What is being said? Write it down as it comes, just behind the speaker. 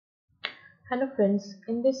Hello friends,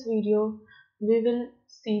 in this video we will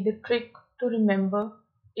see the trick to remember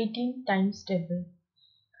 18 times table.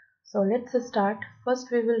 So let's start.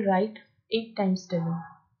 First we will write 8 times table.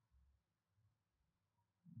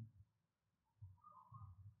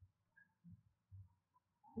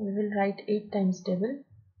 We will write 8 times table.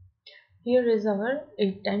 Here is our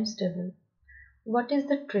 8 times table. What is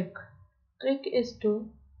the trick? Trick is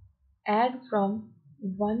to add from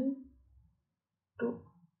 1 to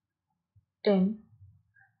 10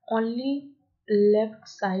 only left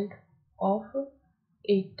side of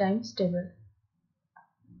 8 times table.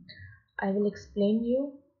 I will explain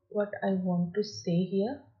you what I want to say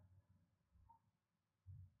here.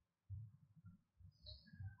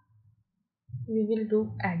 We will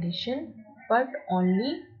do addition but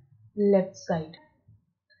only left side.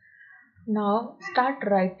 Now start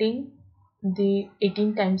writing the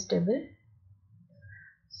 18 times table.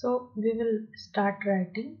 So we will start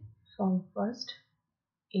writing from first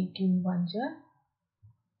 18 1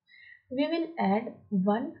 we will add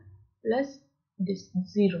 1 plus this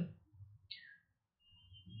 0.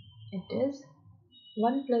 It is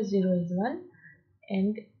 1 plus 0 is 1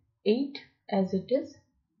 and 8 as it is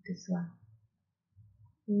this one.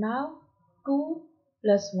 Now 2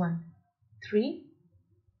 plus 1 3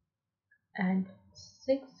 and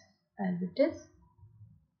 6 as it is.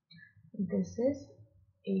 This is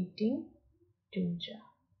 18 2 ja.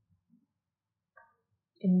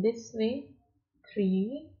 In this way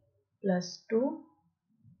 3 plus 2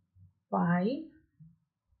 5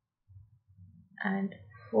 and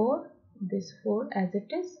 4, this 4 as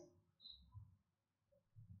it is.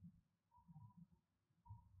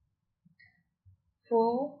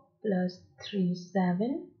 4 plus 3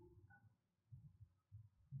 7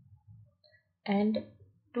 and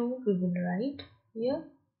 2 we will write here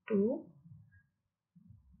 2.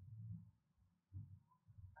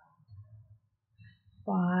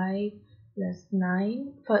 5 plus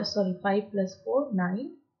 9 5 plus 4 9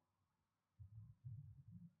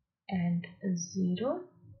 and 0.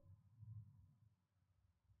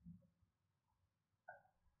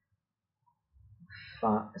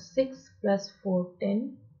 6 plus 4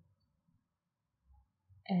 10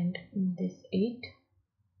 and this 8.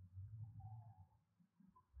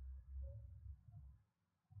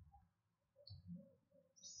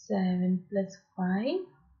 7 plus 5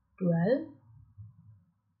 12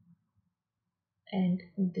 and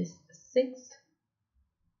this 6.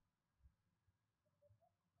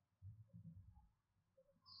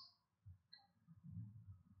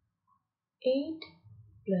 8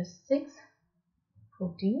 plus 6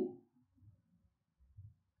 14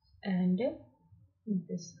 and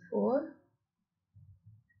this 4.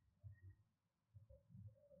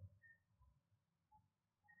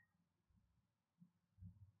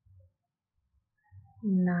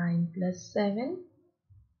 9 plus 7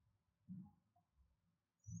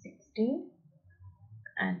 16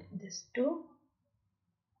 and this 2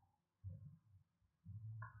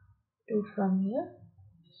 from here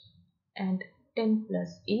and 10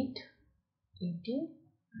 plus 8 18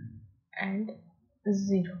 and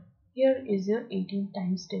 0. Here is your 18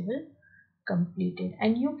 times table completed,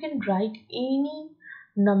 and you can write any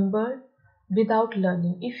number without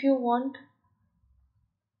learning. If you want,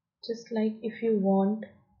 just like if you want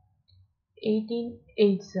 18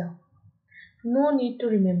 8s, no need to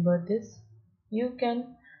remember this. You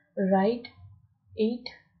can write 8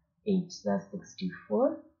 8s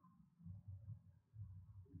 64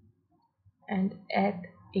 and add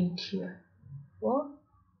 8 here 4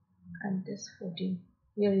 and this 14.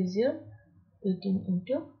 Here is your 18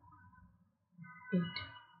 into 8.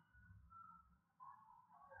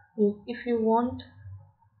 If you want,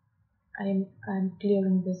 I am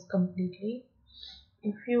clearing this completely.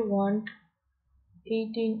 If you want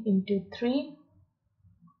 18 into 3,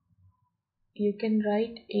 you can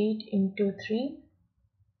write 8 into 3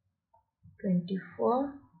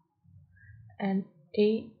 24 and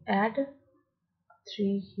add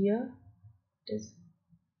 3 here, it is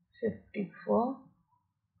 54.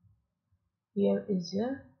 Here is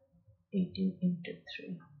your 18 into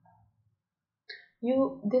 3.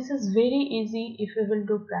 This is very easy if you will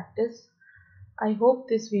do practice. I hope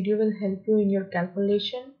this video will help you in your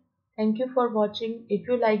calculation. Thank you for watching. If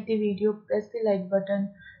you like the video, press the like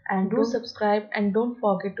button and do subscribe, and don't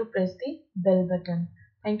forget to press the bell button.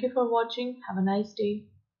 Thank you for watching. Have a nice day.